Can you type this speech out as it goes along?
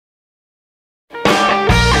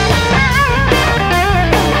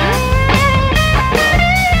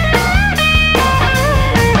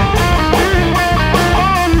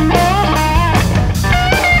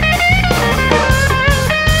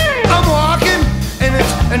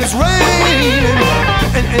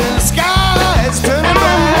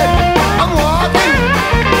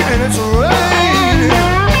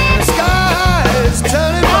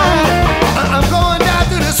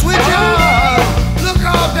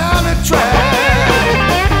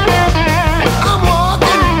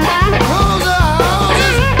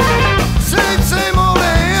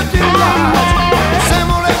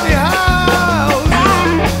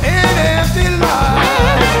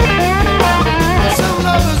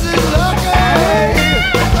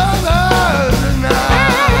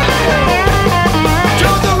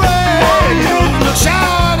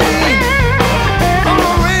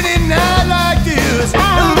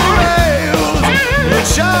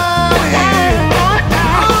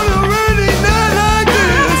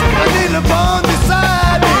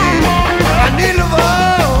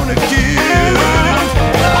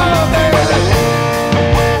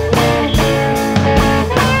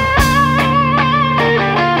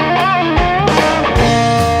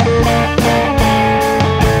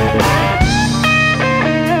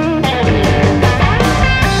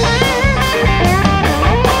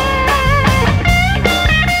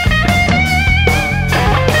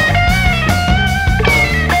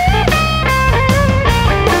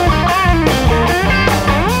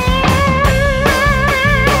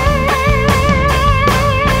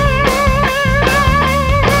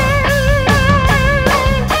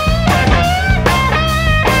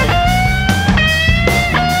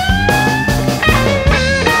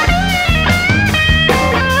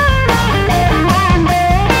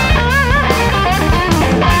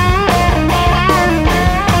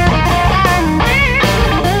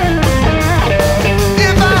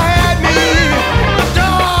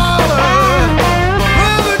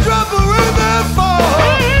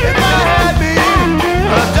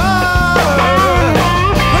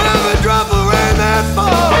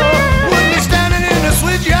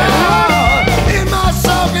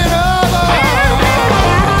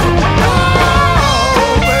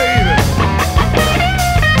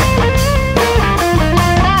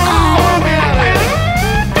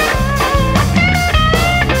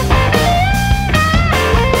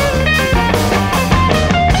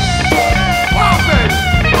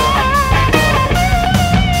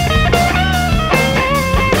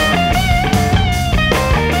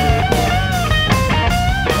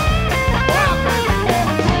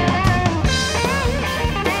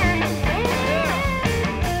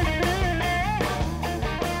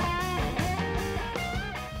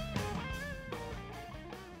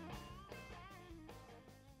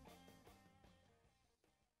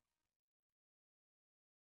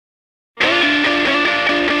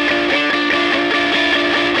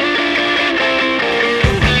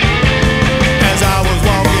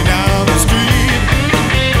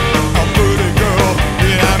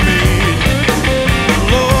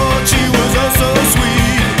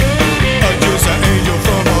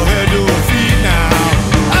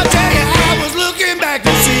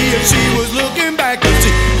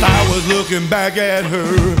looking back at her.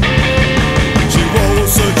 She wore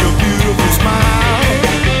such a beautiful smile.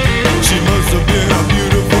 She must have been a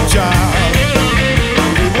beautiful child.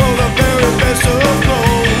 She wore the very best of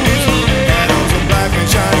clothes, had on some black and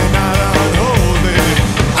shiny nylon hose, baby.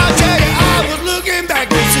 I tell you, I was looking back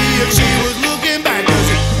to see if she was looking back to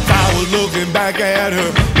see if I was looking back at her.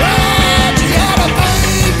 Oh, she had a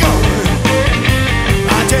thing going.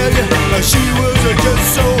 I tell you, she was just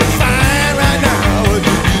so fine right now.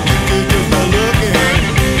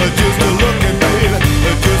 Just a looking, baby.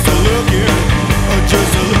 Just a looking.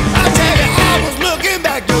 Just a look. I tell you, I was looking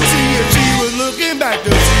back to see if she was looking back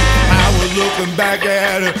to see. I was looking back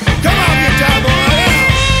at her. Come on, guitar boy.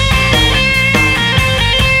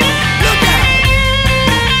 Look out.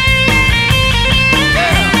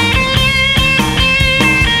 Yeah.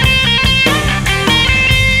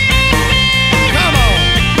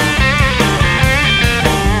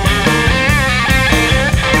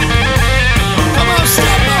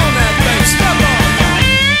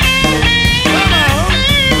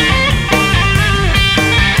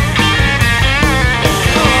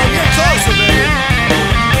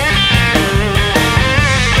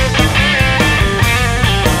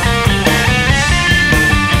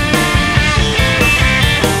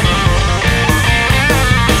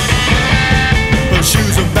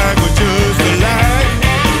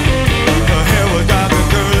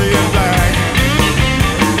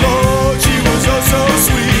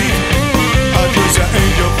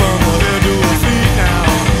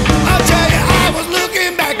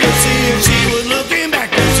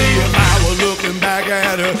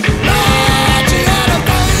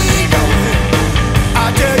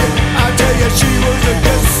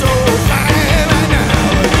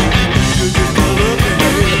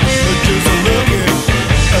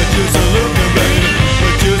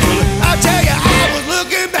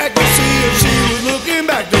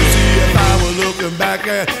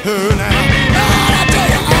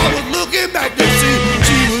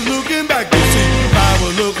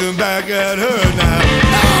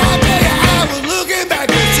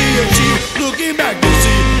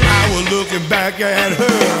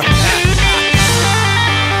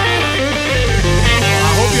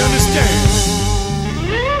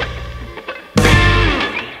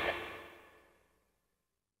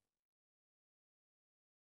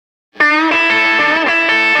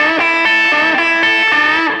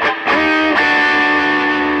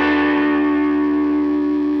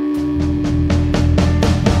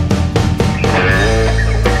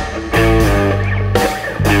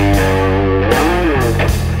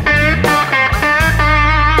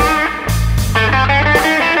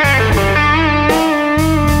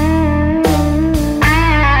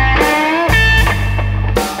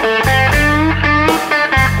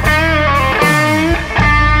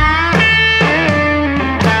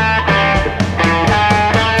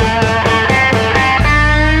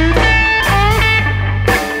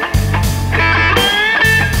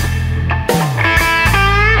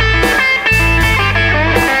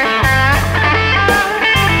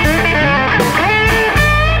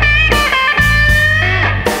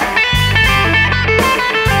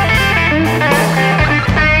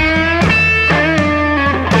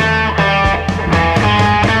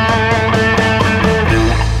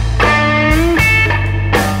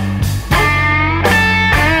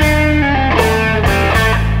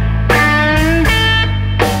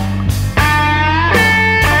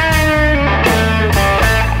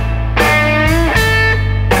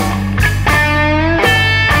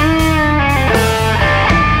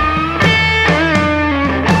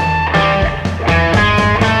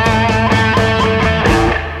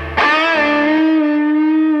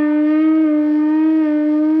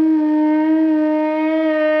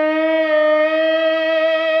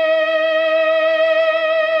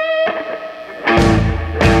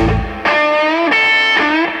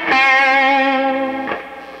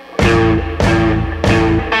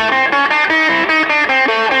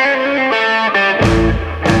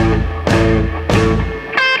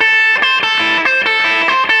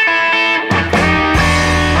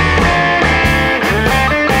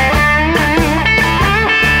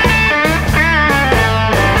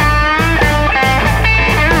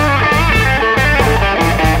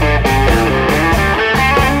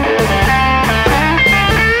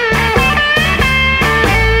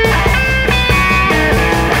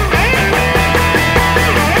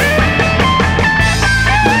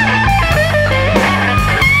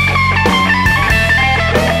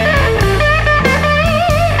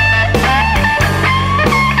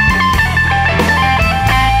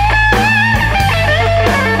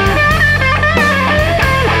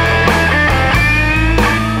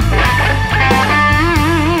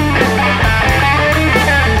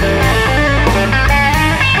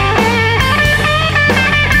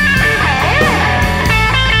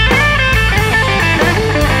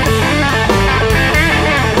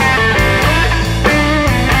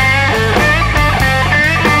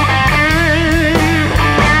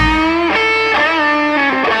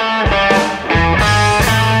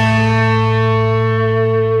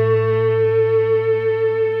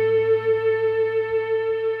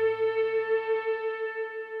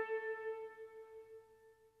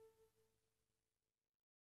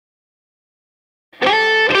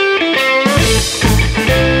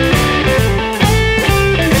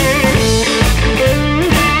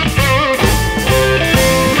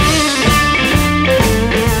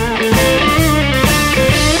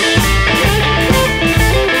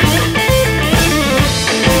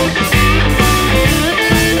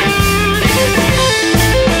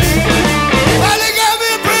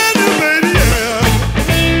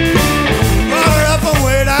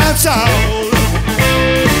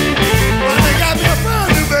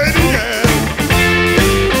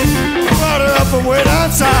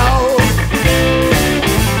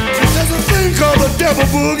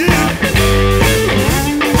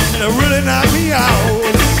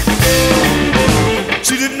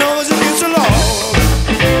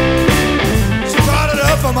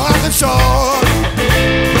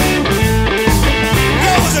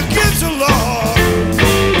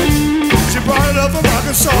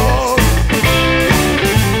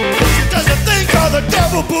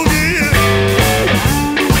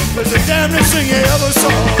 thing you ever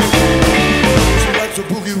saw. She likes a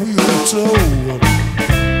boogie real slow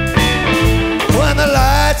when the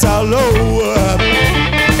lights are low.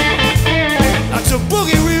 Likes a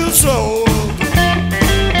boogie real slow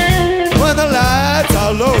when the lights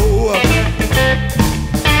are low.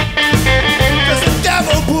 There's a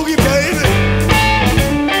devil boogie, baby.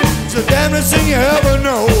 It's the damnedest thing you ever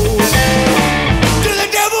know. To the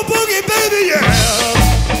devil boogie, baby, yeah.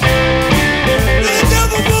 To the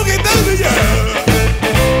devil boogie, baby, yeah.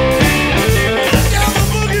 To the devil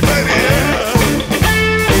boogie, baby, yeah.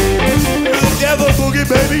 To the devil boogie,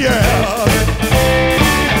 baby, yeah.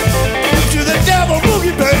 To the devil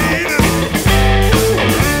boogie, baby.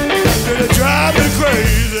 Gonna drive me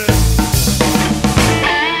crazy.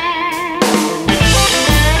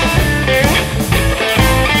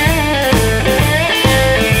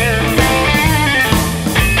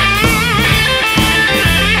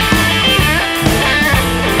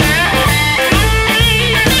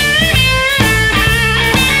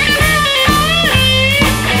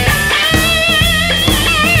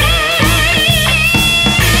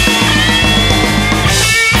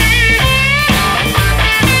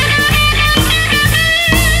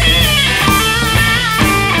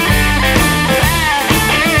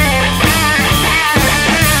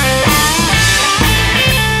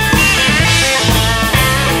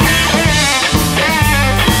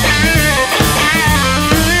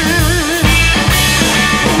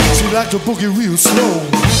 Like to boogie real slow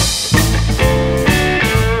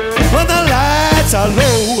when the lights are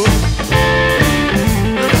low.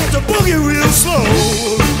 Like to boogie real slow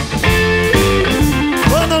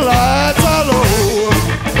when the lights are low.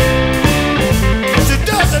 She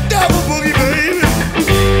does the devil boogie, baby.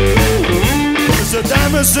 It's the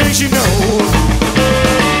damnedest thing she knows.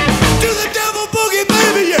 Do the devil boogie,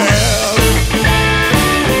 baby, yeah.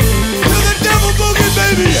 Do the devil boogie,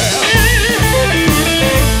 baby, yeah.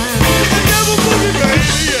 Devil boogie,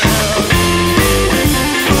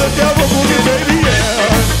 baby, yeah.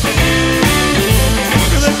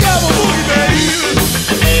 The devil boogie, baby.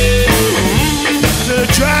 They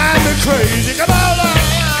drive me crazy. Come on now.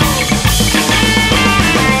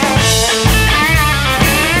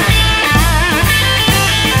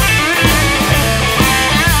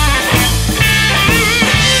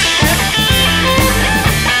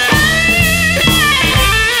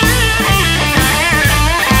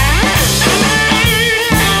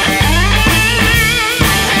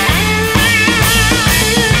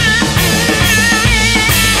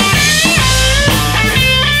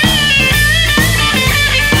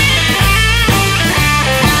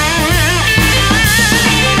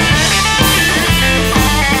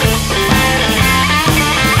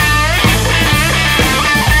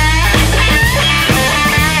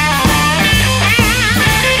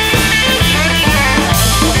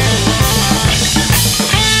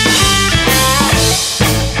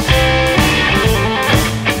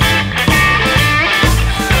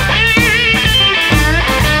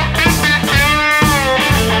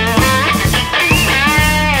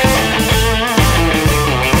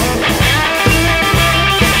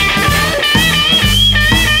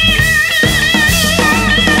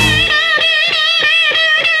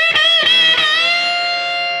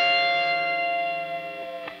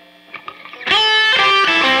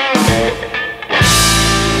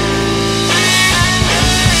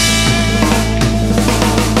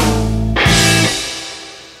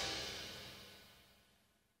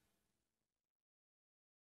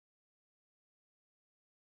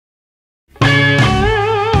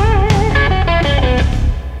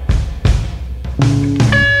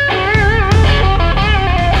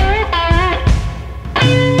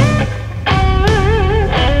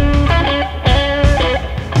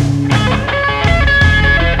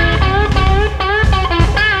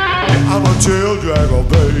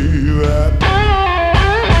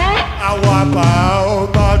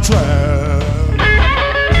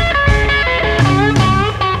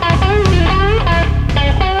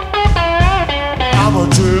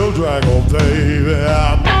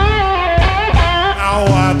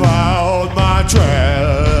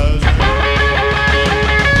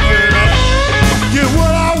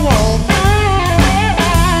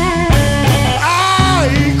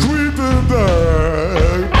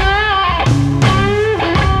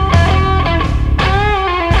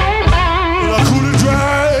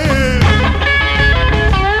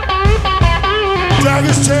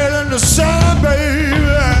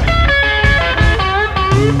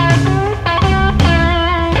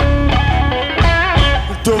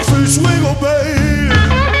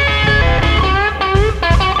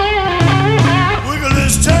 Wiggle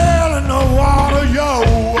his tail in the water, yo.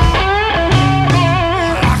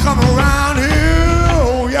 I come around here.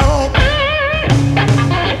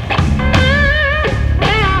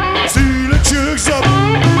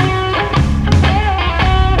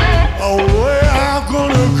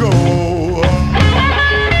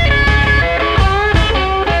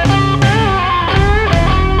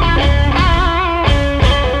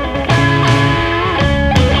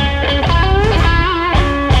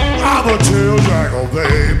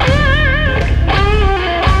 babe.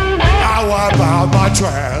 I wipe out my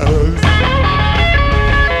trash.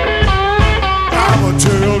 I'm a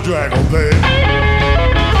tail dragger, babe.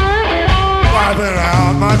 Wiping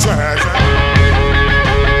out my trash.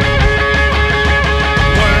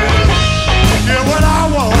 Well, get what I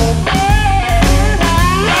want.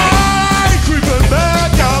 I ain't creeping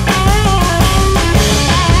back up.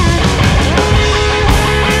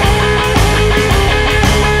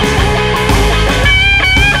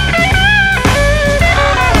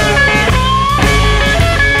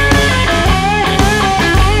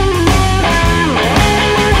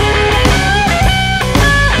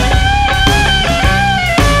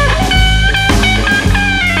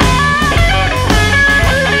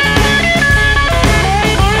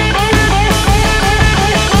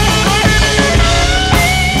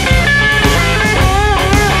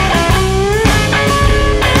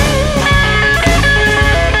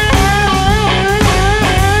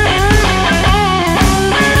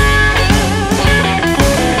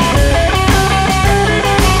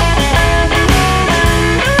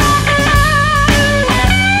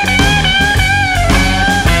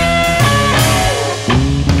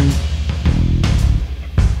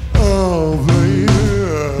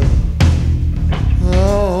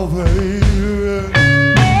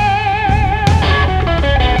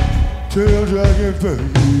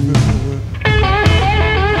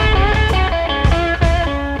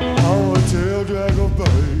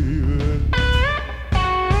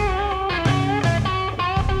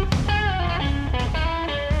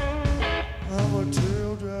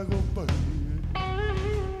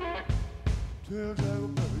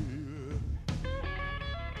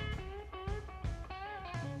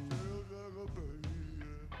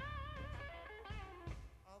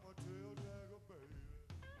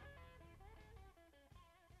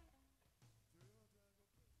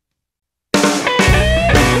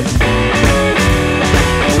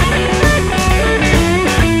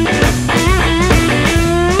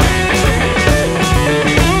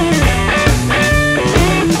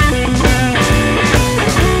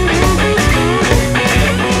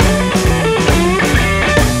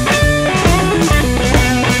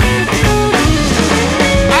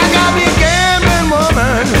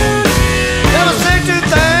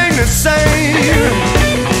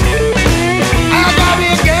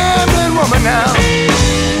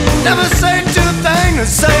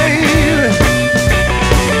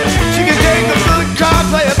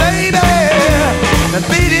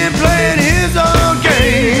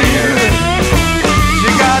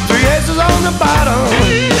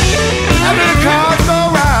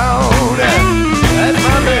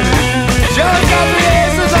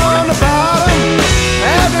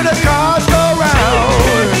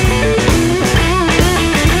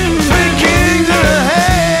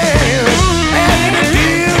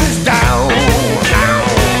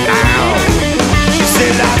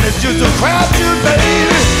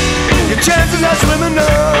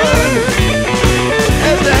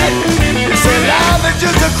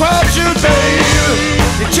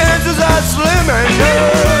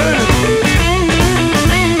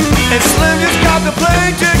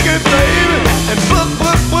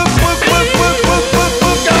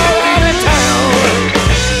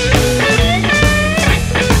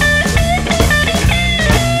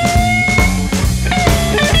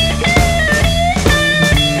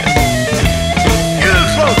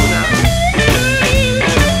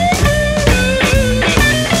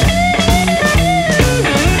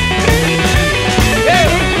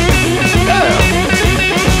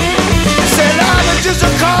 Just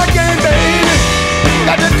a car game, baby.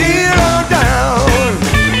 Got the deal on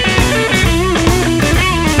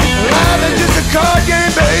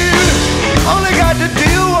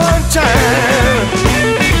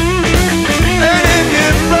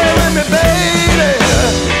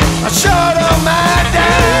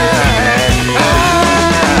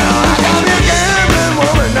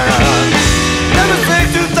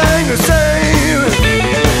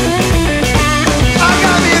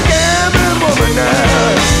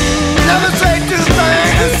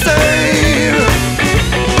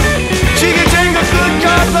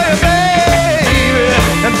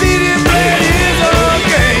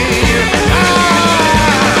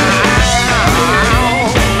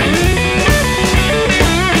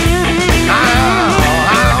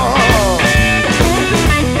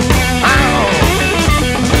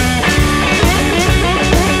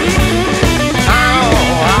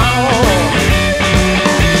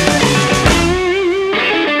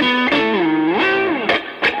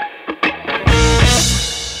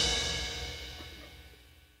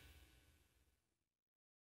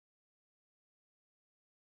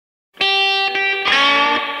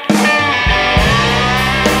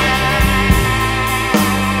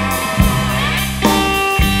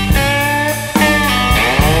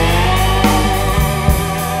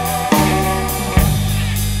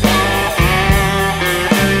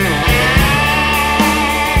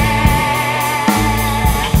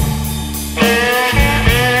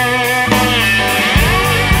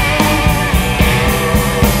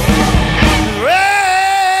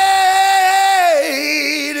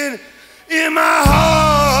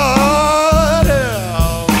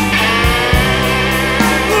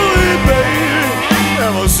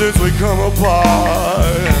since we come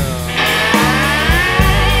apart.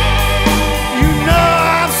 You know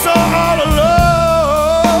I'm so all alone.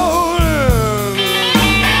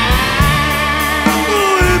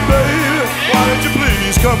 Ooh, baby, why don't you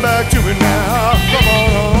please come back to me now? Come on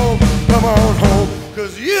home, come on home,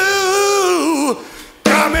 'cause you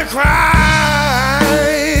got me crying.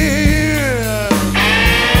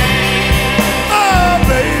 Oh,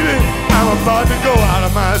 baby, I'm about to go out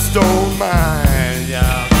of my stone mind,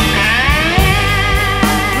 yeah.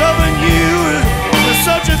 Loving you is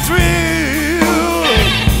such a thrill.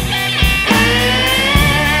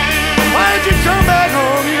 Why don't you come back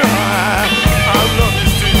home? You know I love you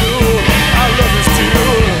still. I love you still.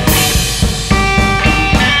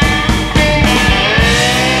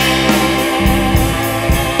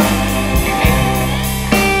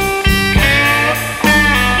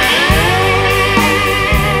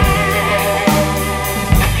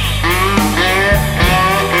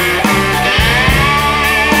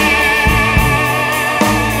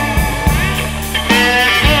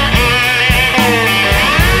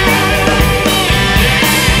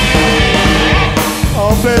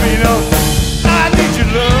 Baby, you know, I need your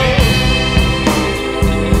love.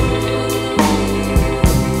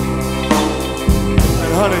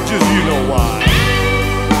 And honey, just you know why.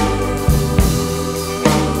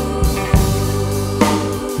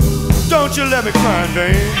 Don't you let me cry in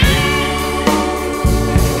vain.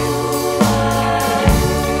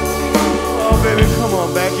 Oh, baby, come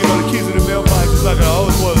on back. You know the keys in the mailbox just like I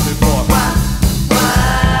always was before.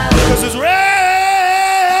 Because it's raining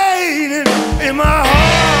in my heart.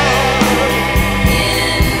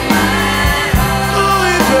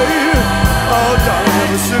 Oh, darling,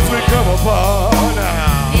 ever since we come apart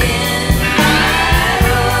now.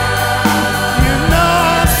 You know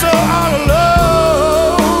I'm so all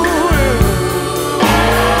alone.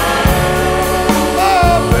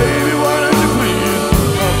 Oh, baby, why don't you please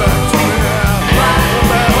come back to me now? Come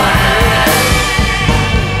back.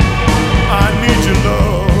 I need your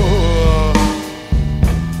love.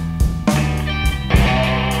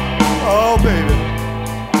 Oh, baby,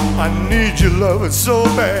 I need your loving so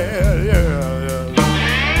bad, yeah.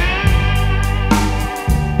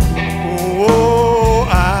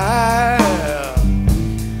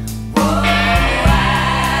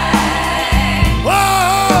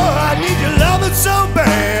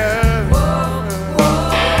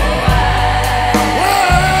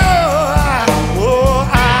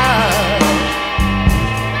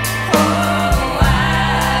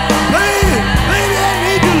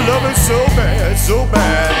 So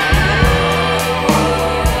bad.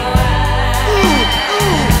 Ooh,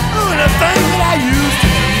 the things that I used to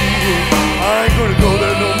do, I ain't gonna go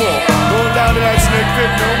there no more. Going down to that snake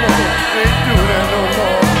pit no more. Ain't doing that no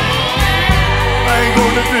more. I ain't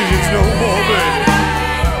going to visions no more, baby.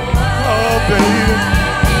 Oh, baby,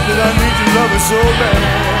 'cause I need your loving so bad.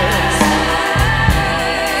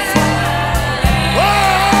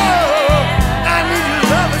 Oh, I need your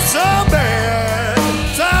loving so bad,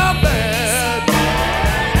 so bad.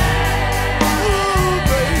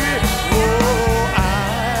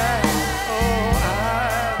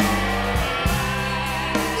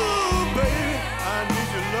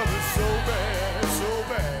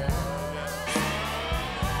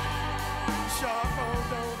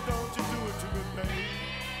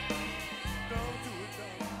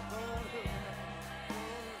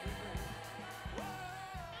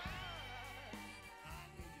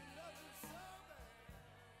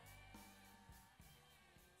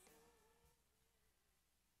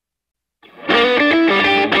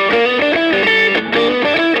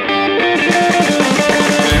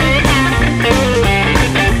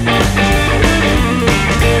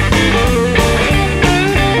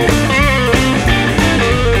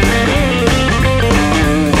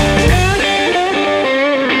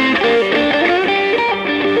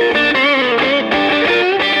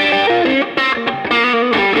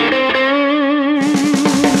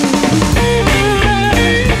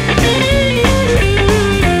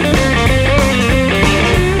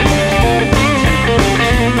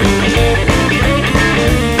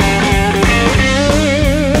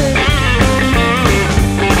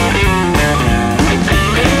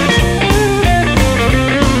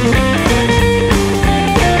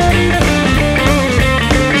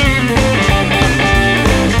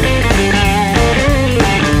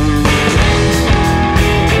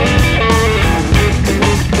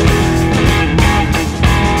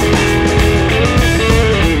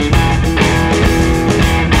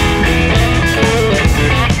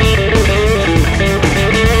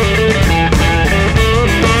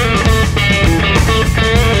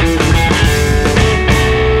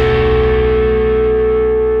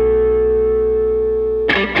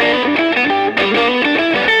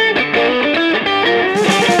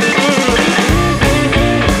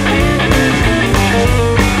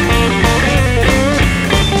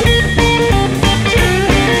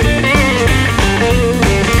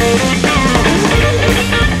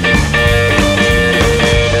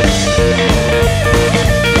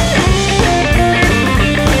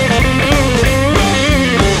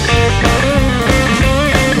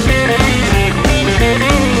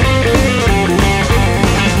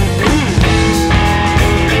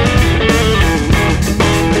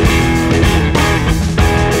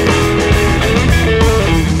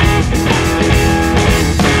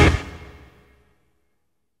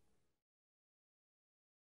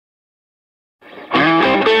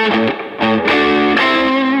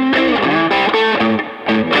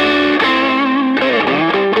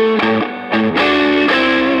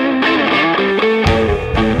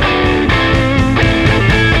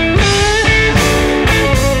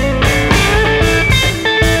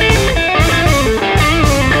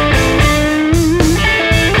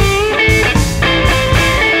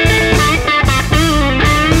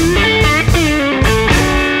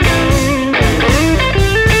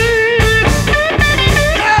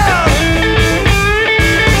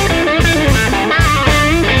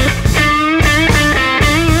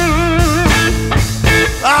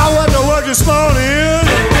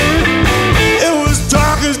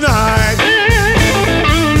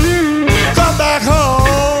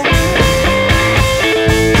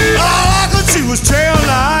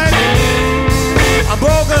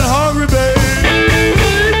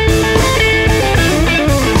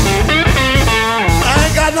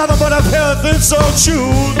 so true.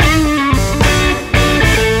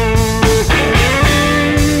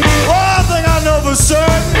 One thing I know for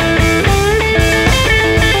certain,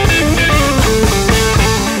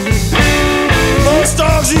 most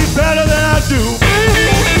dogs eat better than I do.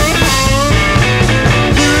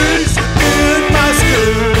 Grease in my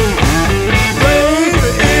skirt, baby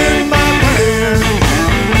in my pants,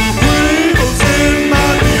 wrinkles in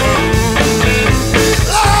my ear.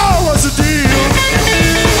 Oh, what's the deal?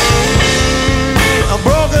 I'm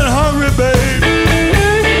broke and hungry, babe.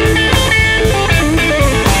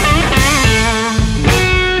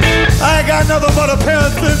 I ain't got nothing but a pair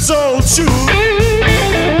of thin-soled shoes.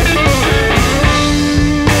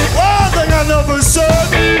 One thing I know for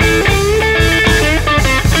certain,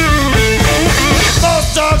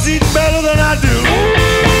 most dogs eat better than I do.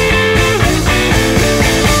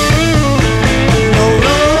 No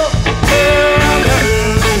love, where I'm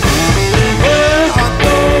headed, where I'm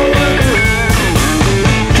going to.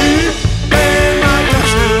 Keep paying my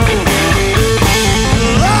attention.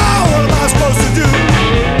 Oh, what am I supposed to do?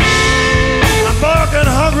 I'm broke and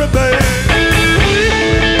hungry, babe.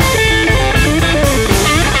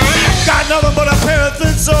 Got nothing but a pair of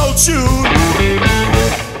thin-soled shoes.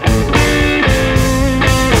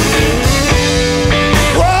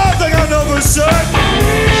 One thing I know for certain,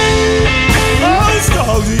 most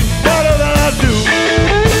dogs eat better than I do.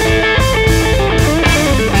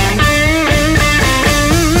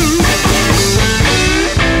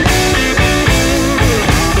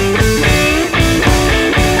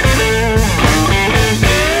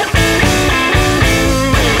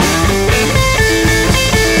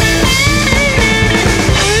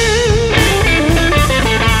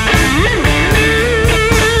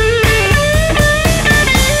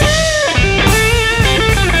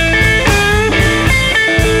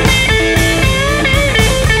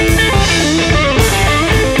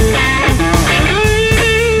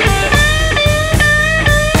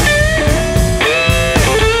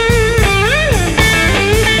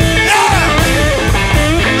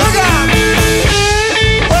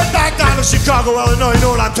 Chicago, Illinois, you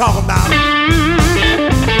know what I'm talking about.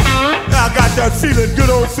 I got that feeling, good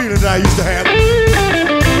old feeling that I used to have.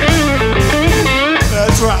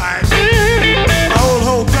 That's right. My old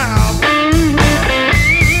hometown.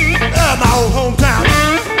 My old hometown.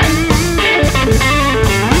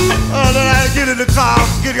 Then I get in the car,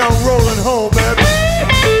 get on rolling home, baby.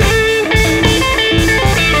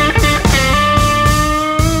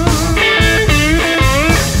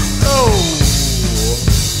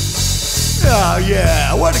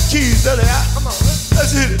 Yeah, where the keys? There they are. Come on,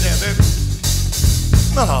 let's hit it there, baby.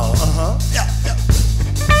 Yeah.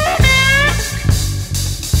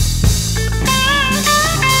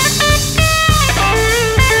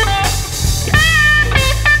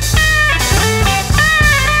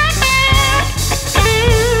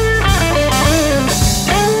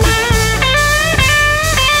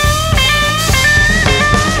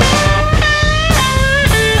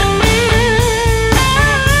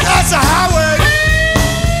 That's a highway.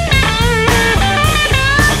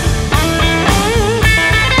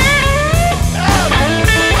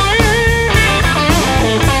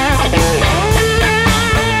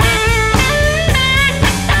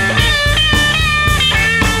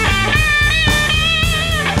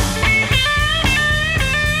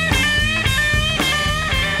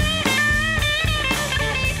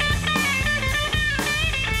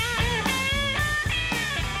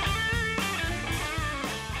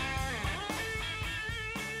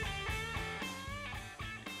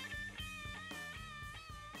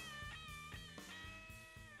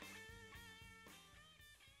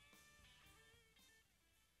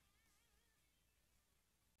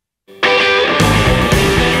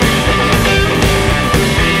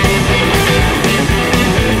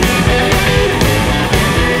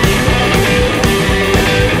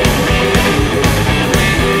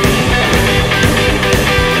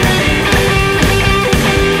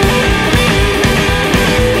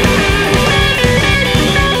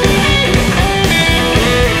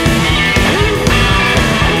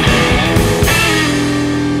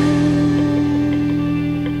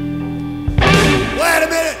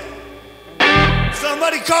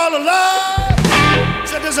 Call alarm.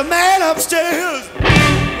 Said there's a man upstairs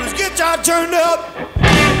with his guitar turned up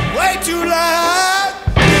way too loud.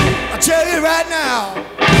 I tell you right now,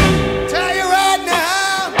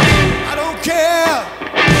 I don't care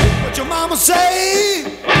what your mama say.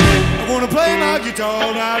 I wanna play my guitar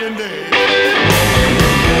all night and day.